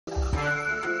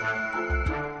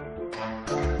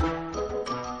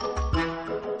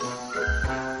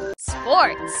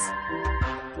Sports.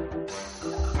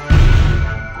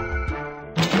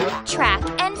 Track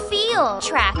and field.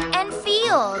 Track and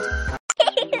field.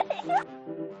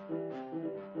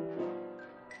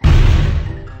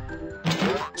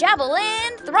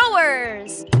 Javelin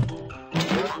throwers.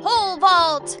 Pole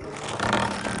vault.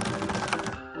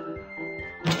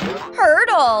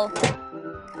 Hurdle.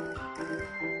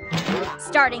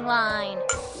 Starting line.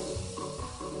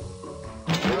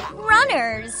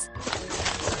 Runners.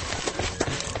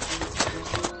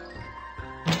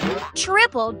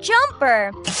 Triple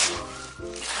jumper.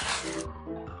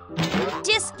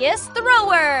 Discus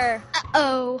thrower.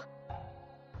 Uh-oh.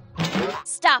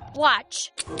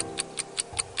 Stopwatch.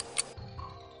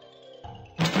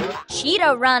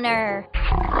 Cheetah runner.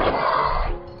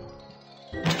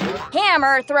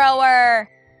 Hammer thrower.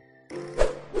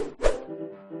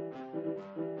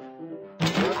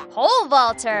 Pole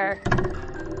vaulter.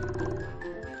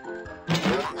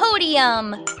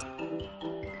 Podium.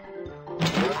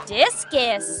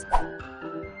 Discus.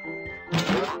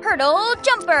 Hurdle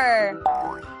jumper.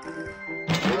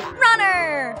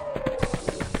 Runner.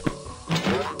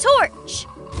 Torch.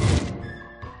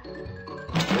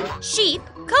 Sheep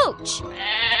coach.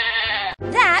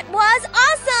 That was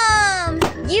awesome!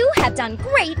 You have done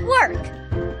great work.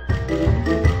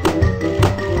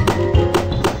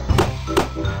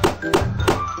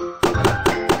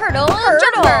 Hurdle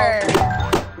jumper.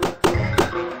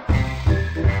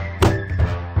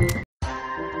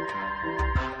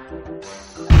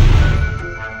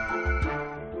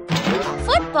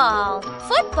 Football.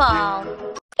 Football.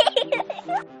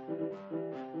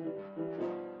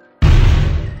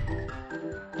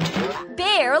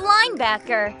 Bear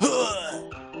linebacker.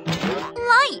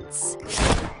 Lights.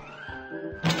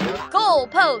 Goal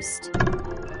post.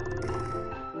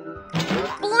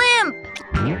 Blimp.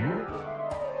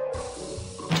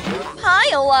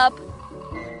 Pile up.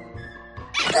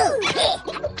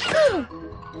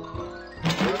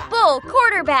 Bull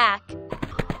quarterback.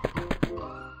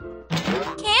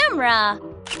 Camera.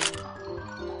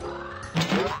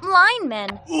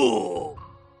 Lineman.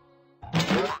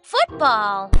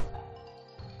 Football.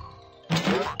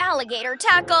 Alligator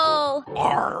tackle.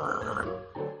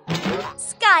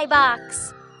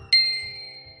 Skybox.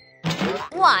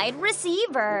 Wide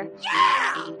receiver.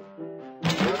 Yeah!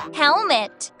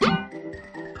 Helmet.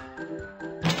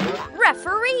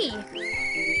 Referee.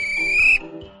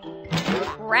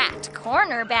 Rat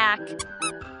cornerback.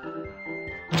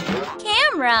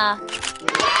 Camera.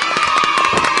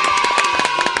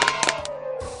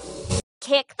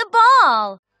 Kick the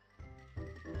ball.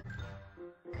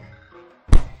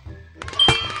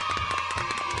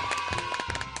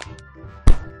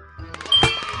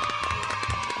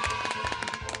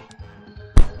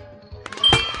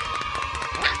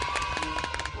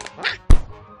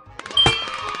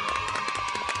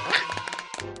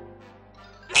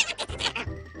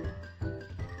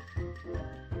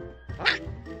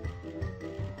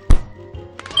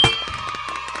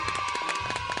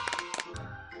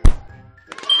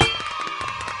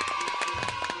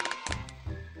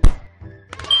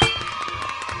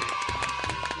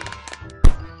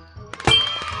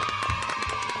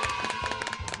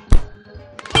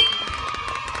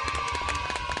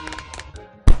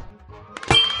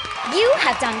 You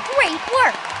have done great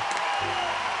work!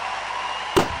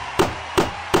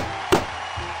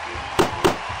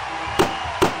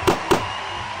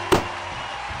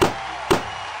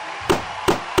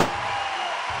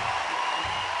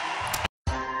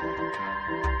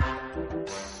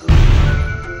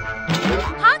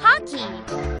 Hockey!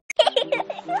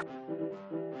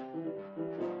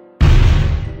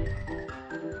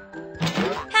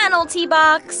 Penalty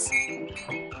box!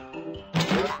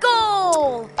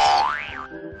 Goal!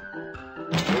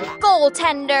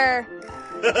 Goaltender.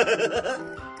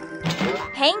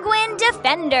 Penguin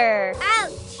defender.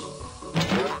 Ouch!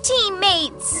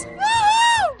 Teammates.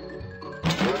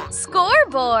 Woohoo!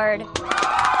 Scoreboard.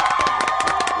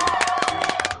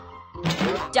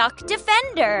 Duck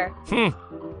defender.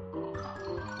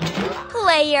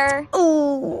 Player.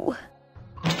 Ooh.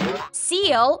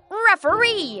 Seal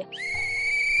referee.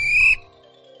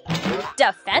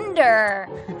 Defender.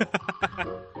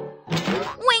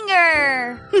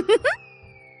 Winger.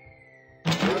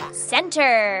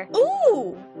 Center.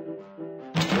 Ooh.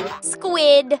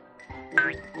 Squid.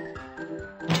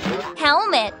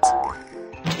 Helmet.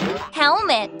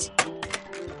 Helmet.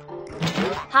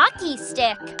 Hockey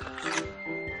stick.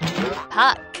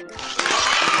 Puck.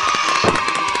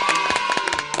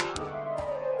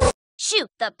 Shoot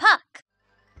the puck.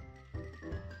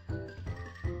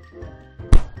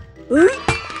 Ui.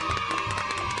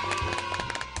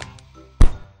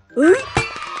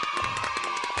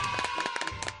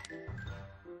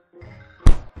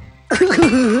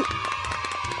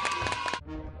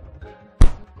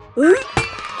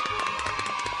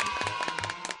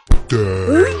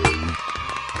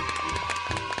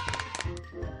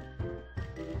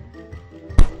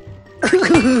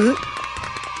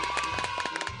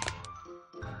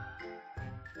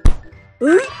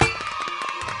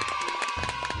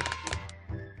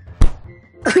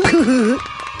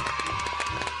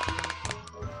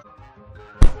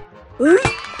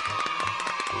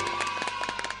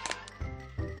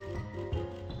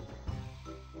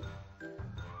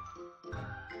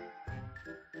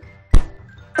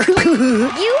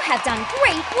 You have done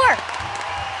great work!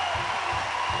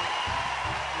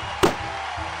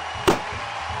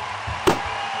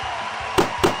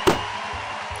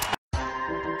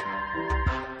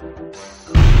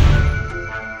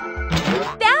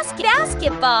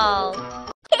 Basketball!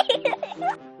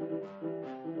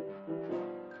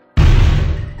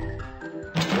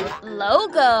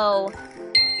 Logo!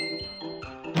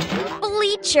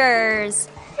 Bleachers!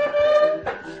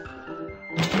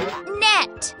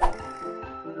 Net!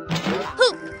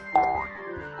 Hoop!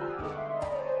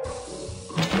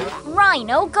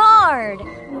 Rhino guard!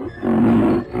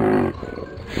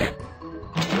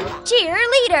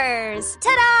 Cheerleaders!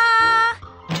 Ta-da!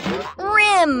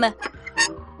 Rim!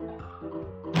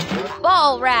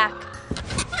 Ball rack!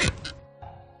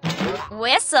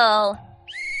 Whistle!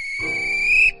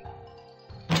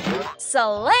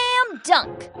 Slam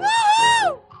dunk!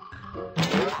 Woohoo!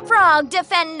 Frog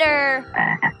defender!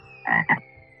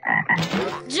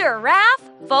 Giraffe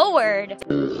forward!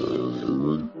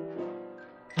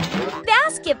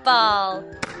 Basketball!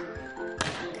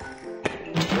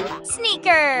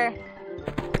 Sneaker!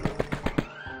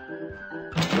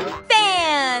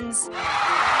 Fans!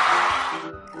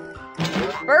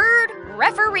 Bird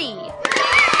referee!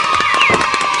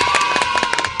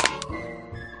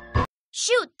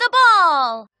 Shoot the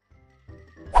ball!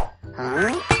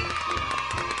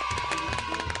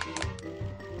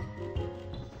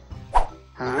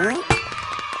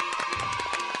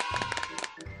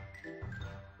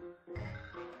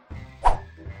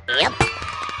 Yep.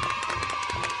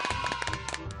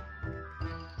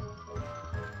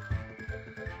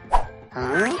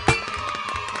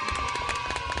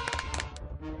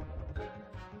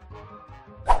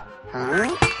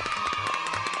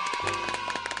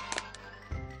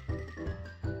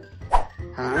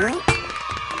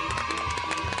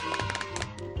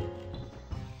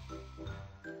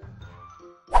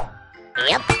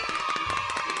 Yep.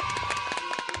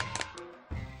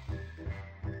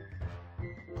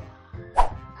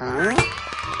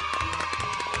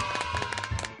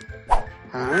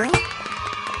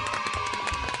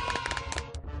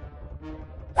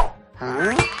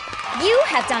 You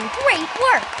have done great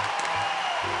work!